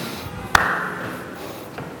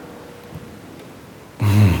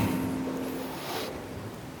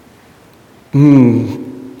Michael,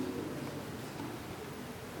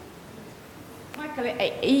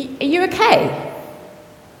 are you okay?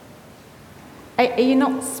 Are you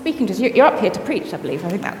not speaking to us? You're up here to preach, I believe. I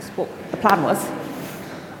think that's what the plan was.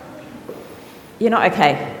 You're not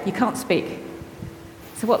okay. You can't speak.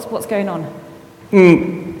 So what's going on?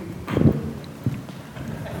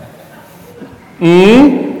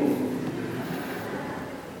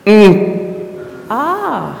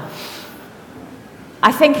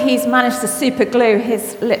 I think he's managed to super glue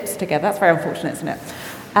his lips together. That's very unfortunate, isn't it?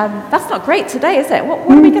 That's not great today, is it? What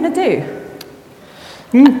are we going to do?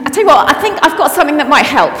 I tell you what, I think I've got something that might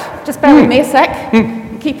help. Just bear with me a sec.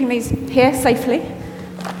 I'm keeping these here safely.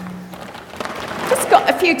 Just got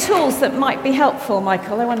a few tools that might be helpful,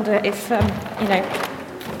 Michael. I wonder if,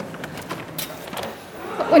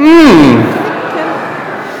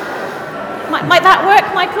 Might that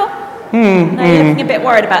work, Michael? No, you're looking a bit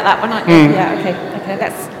worried about that one, aren't you? Yeah, okay.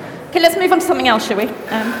 Let's move on to something else, shall we?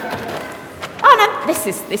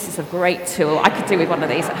 This is a great tool. I could do with one of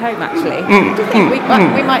these at home, actually. Do you think we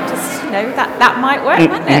might just, that might work,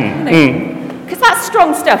 mightn't it? Because that's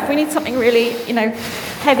strong stuff. We need something really,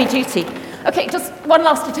 heavy duty. Okay, just one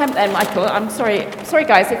last attempt then, Michael. I'm sorry,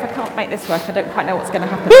 guys, if I can't make this work. I don't quite know what's going to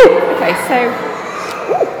happen. Okay, so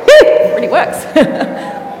it really works.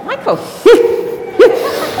 Michael.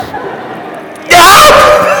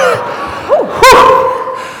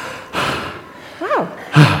 Wow,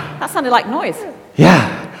 that sounded like noise.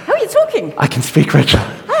 Yeah. How are you talking? I can speak, Rachel.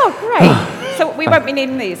 Oh, great. So we won't be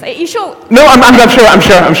needing these. Are you sure? No,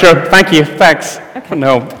 I'm sure. Thank you. Thanks. Okay.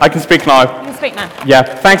 No, I can speak now. You can speak now. Yeah.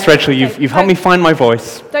 Thanks, Rachel. You've helped me find my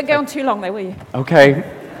voice. Don't go on too long, though, will you? Okay.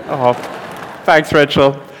 Oh, thanks,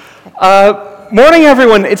 Rachel. Morning,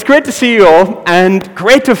 everyone. It's great to see you all, and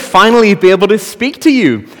great to finally be able to speak to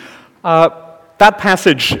you. That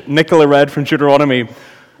passage Nicola read from Deuteronomy,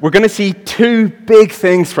 we're going to see two big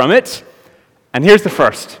things from it. And here's the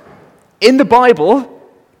first. In the Bible,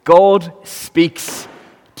 God speaks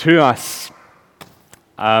to us.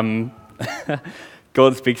 God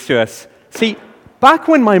speaks to us. See, back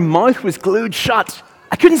when my mouth was glued shut,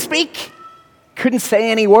 I couldn't speak, couldn't say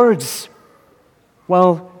any words.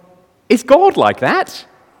 Well, is God like that?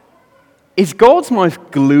 Is God's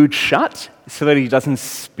mouth glued shut so that he doesn't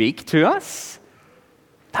speak to us?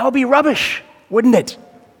 That would be rubbish, wouldn't it?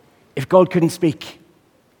 If God couldn't speak.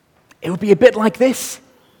 It would be a bit like this.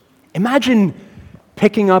 Imagine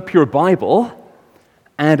picking up your Bible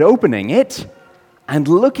and opening it and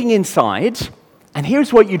looking inside, and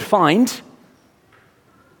here's what you'd find.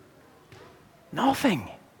 Nothing.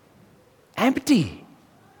 Empty.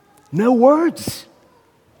 No words.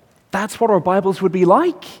 That's what our Bibles would be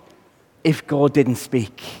like if God didn't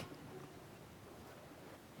speak.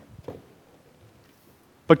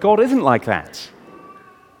 But God isn't like that.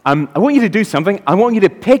 I want you to do something. I want you to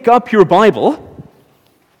pick up your Bible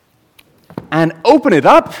and open it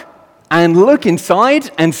up and look inside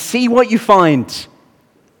and see what you find.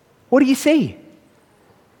 What do you see?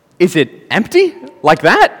 Is it empty like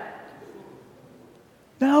that?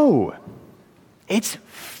 No. It's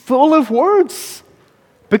full of words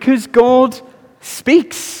because God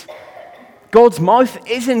speaks. God's mouth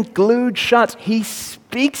isn't glued shut. He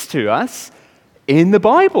speaks to us in the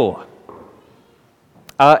Bible.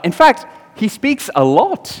 In fact, he speaks a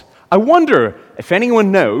lot. I wonder if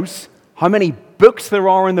anyone knows how many books there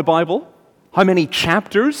are in the Bible, how many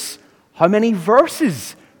chapters, how many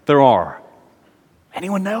verses there are.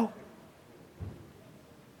 Anyone know?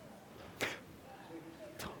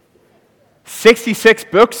 66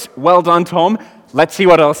 books. Well done, Tom. Let's see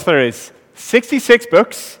what else there is. 66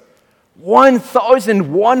 books,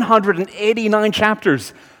 1,189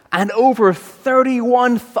 chapters, and over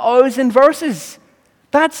 31,000 verses.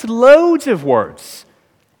 That's loads of words.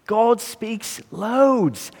 God speaks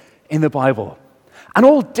loads in the Bible. And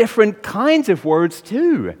all different kinds of words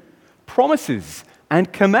too. Promises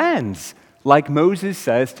and commands, like Moses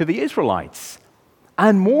says to the Israelites.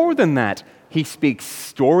 And more than that, he speaks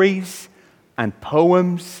stories and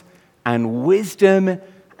poems and wisdom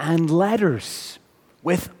and letters.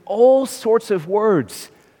 With all sorts of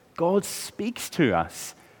words, God speaks to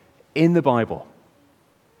us in the Bible.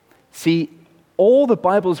 See, all the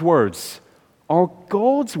Bible's words are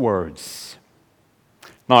God's words.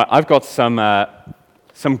 Now, I've got some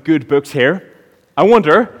good books here. I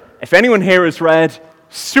wonder if anyone here has read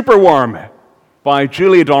Superworm by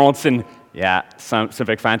Julia Donaldson. Yeah, some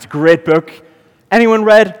big fans. Great book. Anyone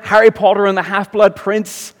read Harry Potter and the Half-Blood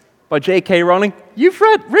Prince by J.K. Rowling? You've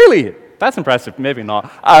read? Really? That's impressive. Maybe not.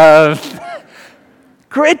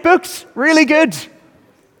 Great books. Really good.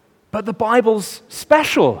 But the Bible's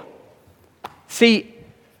special. See,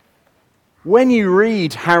 When you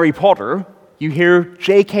read Harry Potter, you hear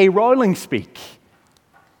J.K. Rowling speak.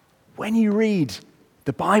 When you read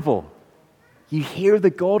the Bible, you hear the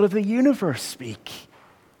God of the universe speak.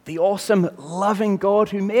 The awesome, loving God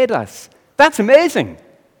who made us. That's amazing.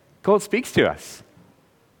 God speaks to us.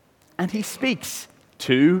 And he speaks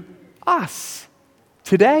to us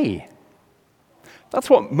today. That's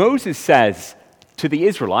what Moses says to the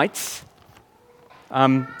Israelites.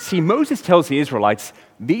 Moses tells the Israelites,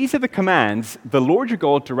 these are the commands the Lord your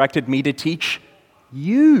God directed me to teach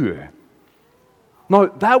you. Now,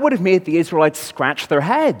 that would have made the Israelites scratch their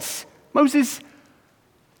heads. Moses,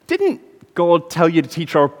 didn't God tell you to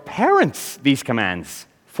teach our parents these commands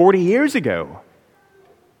 40 years ago?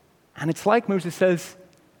 And it's like Moses says,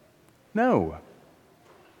 no.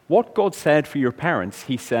 What God said for your parents,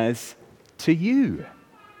 he says to you.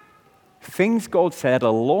 Things God said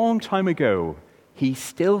a long time ago, he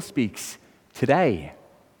still speaks today.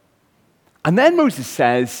 And then Moses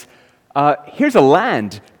says, here's a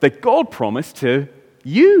land that God promised to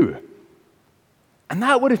you. And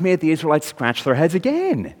that would have made the Israelites scratch their heads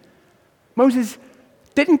again. Moses,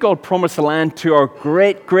 didn't God promise a land to our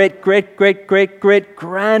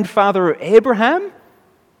great-great-great-great-great-great-grandfather Abraham?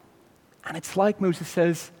 And it's like Moses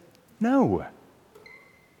says, no.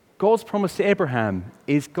 God's promise to Abraham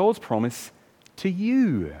is God's promise to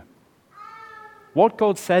you. What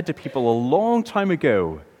God said to people a long time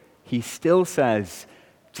ago, he still says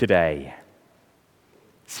today.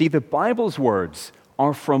 See, the Bible's words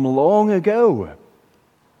are from long ago,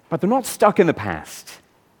 but they're not stuck in the past.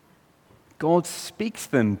 God speaks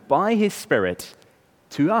them by his Spirit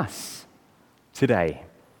to us today.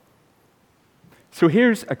 So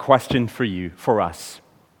here's a question for you, for us.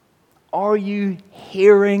 Are you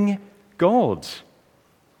hearing God?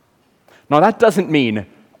 Now that doesn't mean,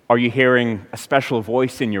 are you hearing a special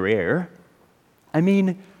voice in your ear? I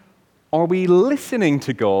mean, are we listening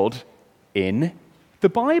to God in the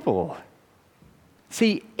Bible?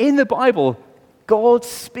 See, in the Bible, God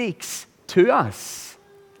speaks to us.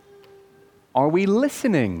 Are we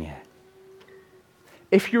listening?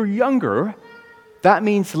 If you're younger, that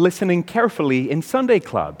means listening carefully in Sunday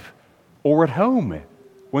club or at home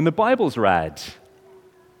when the Bible's read.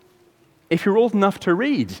 If you're old enough to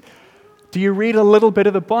read, do you read a little bit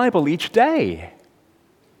of the Bible each day?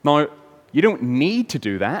 Now, you don't need to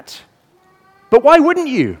do that, but why wouldn't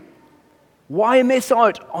you? Why miss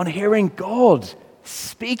out on hearing God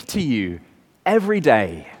speak to you every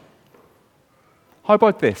day? How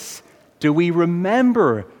about this? Do we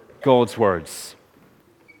remember God's words?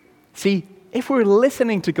 See, if we're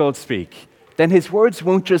listening to God speak, then his words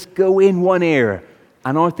won't just go in one ear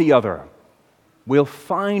and out the other. We'll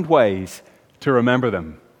find ways to remember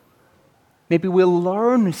them. Maybe we'll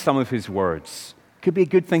learn some of his words. Could be a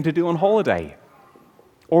good thing to do on holiday.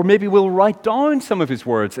 Or maybe we'll write down some of his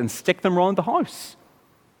words and stick them around the house.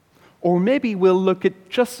 Or maybe we'll look at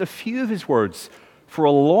just a few of his words for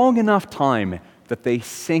a long enough time that they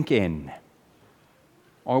sink in.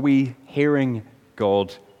 Are we hearing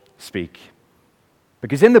God speak?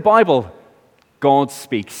 Because in the Bible, God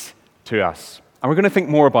speaks to us. And we're going to think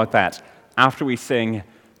more about that after we sing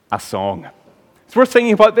a song. So we're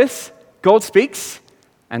singing about this. God speaks,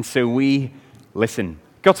 and so we listen.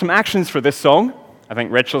 Got some actions for this song. I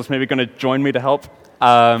think Rachel's maybe going to join me to help.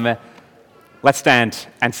 Let's stand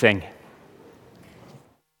and sing.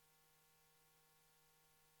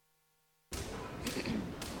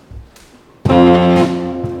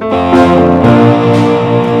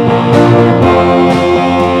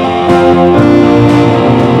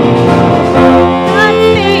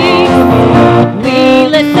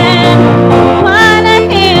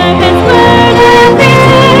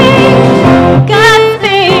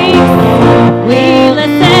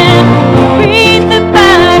 Read the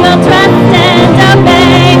Bible, trust and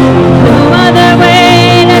obey.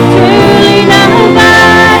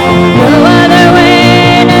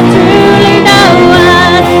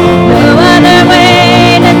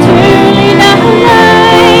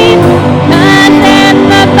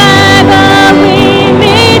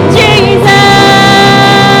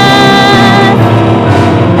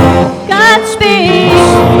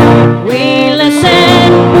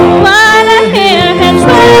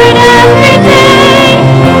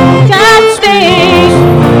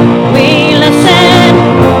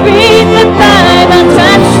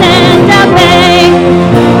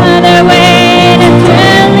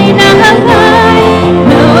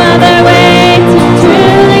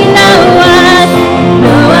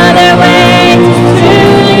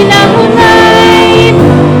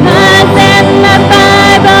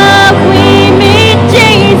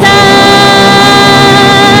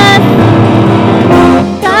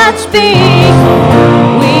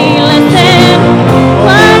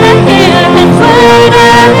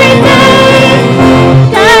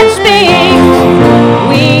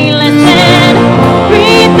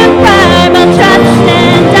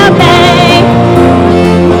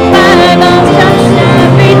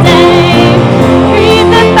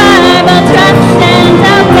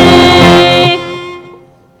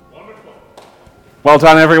 Well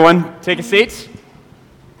done, everyone. Take a seat.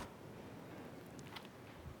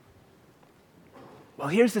 Well,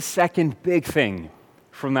 here's the second big thing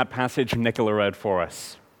from that passage Nicola read for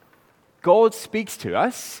us. God speaks to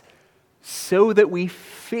us so that we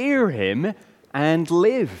fear him and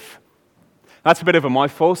live. That's a bit of a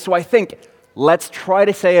mouthful, so I think let's try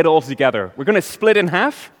to say it all together. We're going to split in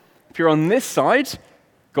half. If you're on this side,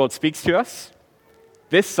 God speaks to us.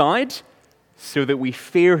 This side, so that we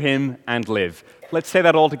fear him and live. Let's say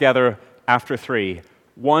that all together after 3.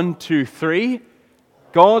 1, 2, 3.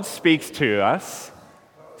 God speaks to us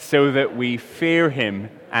so that we fear him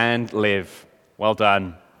and live. Well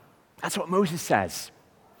done. That's what Moses says.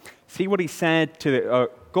 See what he said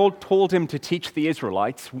God told him to teach the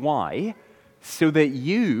Israelites. Why? So that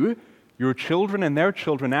you, your children and their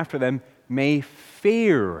children after them, may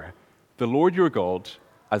fear the Lord your God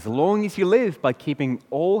as long as you live by keeping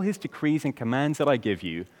all his decrees and commands that I give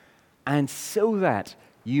you, and so that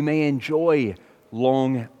you may enjoy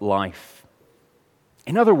long life.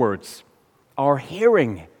 In other words, our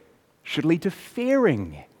hearing should lead to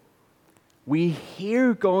fearing. We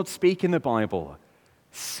hear God speak in the Bible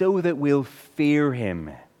so that we'll fear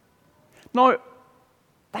him. Now,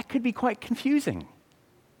 that could be quite confusing.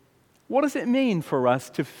 What does it mean for us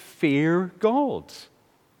to fear God?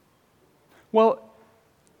 Well,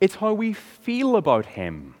 it's how we feel about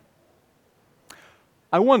him.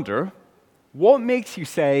 I wonder, what makes you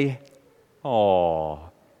say, "Oh,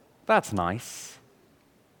 that's nice"?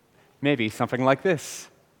 Maybe something like this.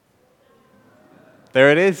 There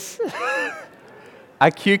it is. A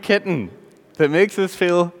cute kitten that makes us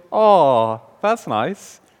feel, "Oh, that's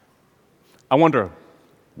nice." I wonder,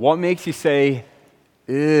 what makes you say,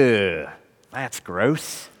 "Ew, that's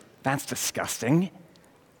gross, that's disgusting"?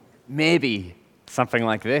 Maybe something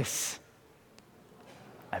like this.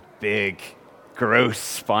 A big, gross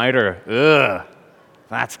spider. Ugh,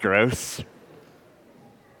 that's gross.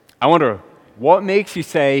 I wonder, what makes you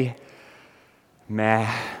say, "Meh,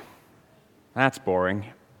 that's boring"?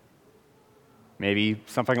 Maybe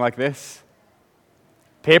something like this.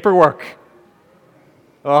 Paperwork.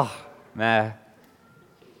 Oh, meh,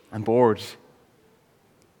 I'm bored.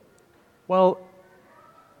 Well,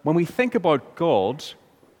 when we think about God,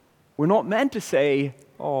 we're not meant to say,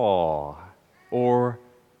 "Oh," or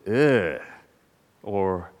 "Ugh,"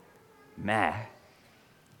 or "Meh."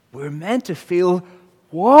 We're meant to feel,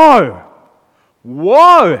 "Wow,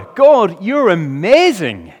 wow, God, you're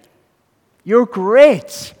amazing. You're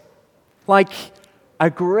great." Like a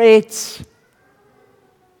great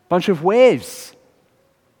bunch of waves.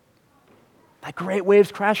 Like great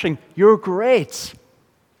waves crashing. You're great.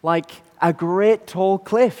 Like a great tall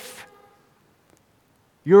cliff.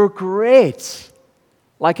 You're great.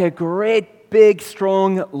 Like a great big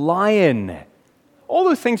strong lion. All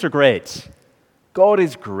those things are great. God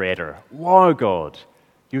is greater. Wow, God,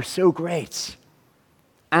 you're so great.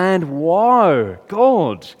 And wow,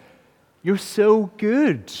 God, you're so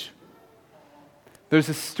good. There's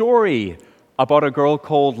a story about a girl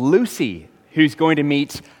called Lucy who's going to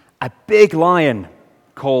meet a big lion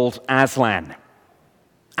called Aslan.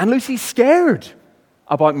 And Lucy's scared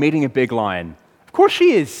about meeting a big lion. Of course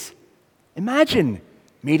she is. Imagine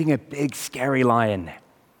meeting a big, scary lion.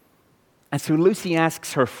 And so Lucy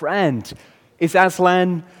asks her friend, "Is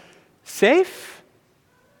Aslan safe?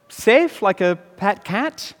 Safe like a pet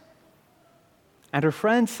cat?" And her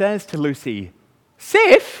friend says to Lucy,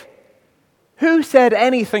 "Safe? Who said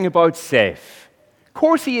anything about safe? Of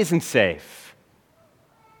course he isn't safe.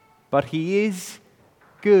 But he is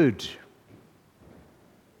good."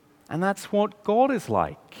 And that's what God is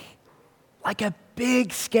like. Like a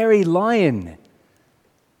big, scary lion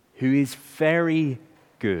who is very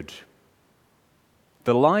good.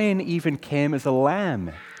 The lion even came as a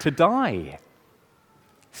lamb to die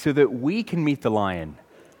so that we can meet the lion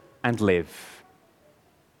and live.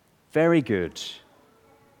 Very good.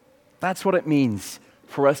 That's what it means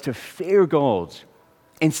for us to fear God.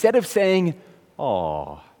 Instead of saying,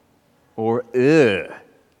 "Oh," or "Ugh,"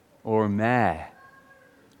 or "Meh,"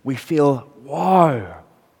 we feel, "Wow,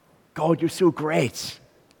 God, you're so great.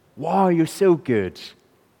 Wow, you're so good.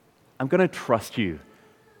 I'm going to trust you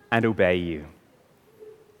and obey you."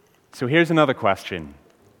 So here's another question.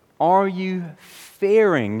 Are you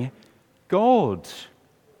fearing God?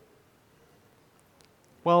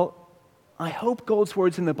 Well, I hope God's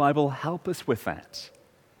words in the Bible help us with that.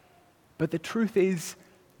 But the truth is,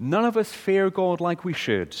 none of us fear God like we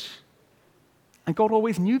should. And God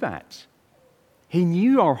always knew that. He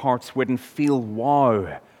knew our hearts wouldn't feel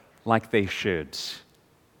wow like they should.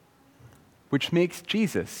 Which makes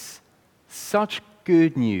Jesus such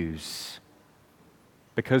good news.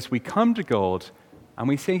 Because we come to God and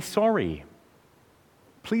we say, sorry.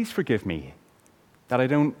 Please forgive me that I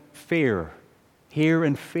don't hear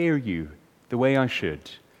and fear you the way I should.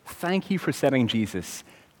 Thank you for sending Jesus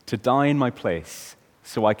to die in my place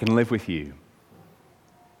so I can live with you.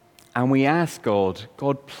 And we ask God,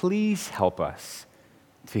 please help us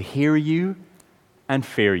to hear you and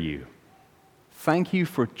fear you. Thank you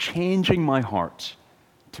for changing my heart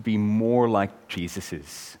to be more like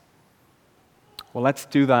Jesus's. Well, let's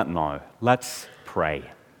do that now. Let's pray.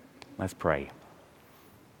 Let's pray.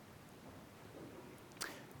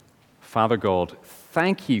 Father God,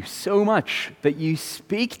 thank you so much that you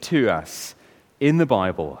speak to us in the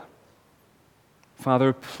Bible.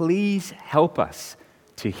 Father, please help us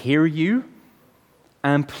to hear you,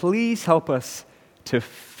 and please help us to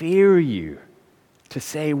fear you, to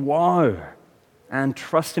say wow, and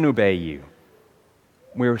trust and obey you.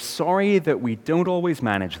 We're sorry that we don't always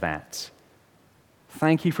manage that.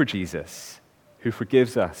 Thank you for Jesus, who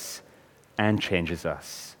forgives us and changes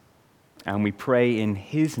us. And we pray in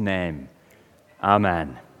his name.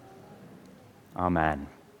 Amen. Amen.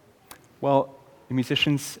 Well, the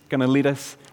musician's going to lead us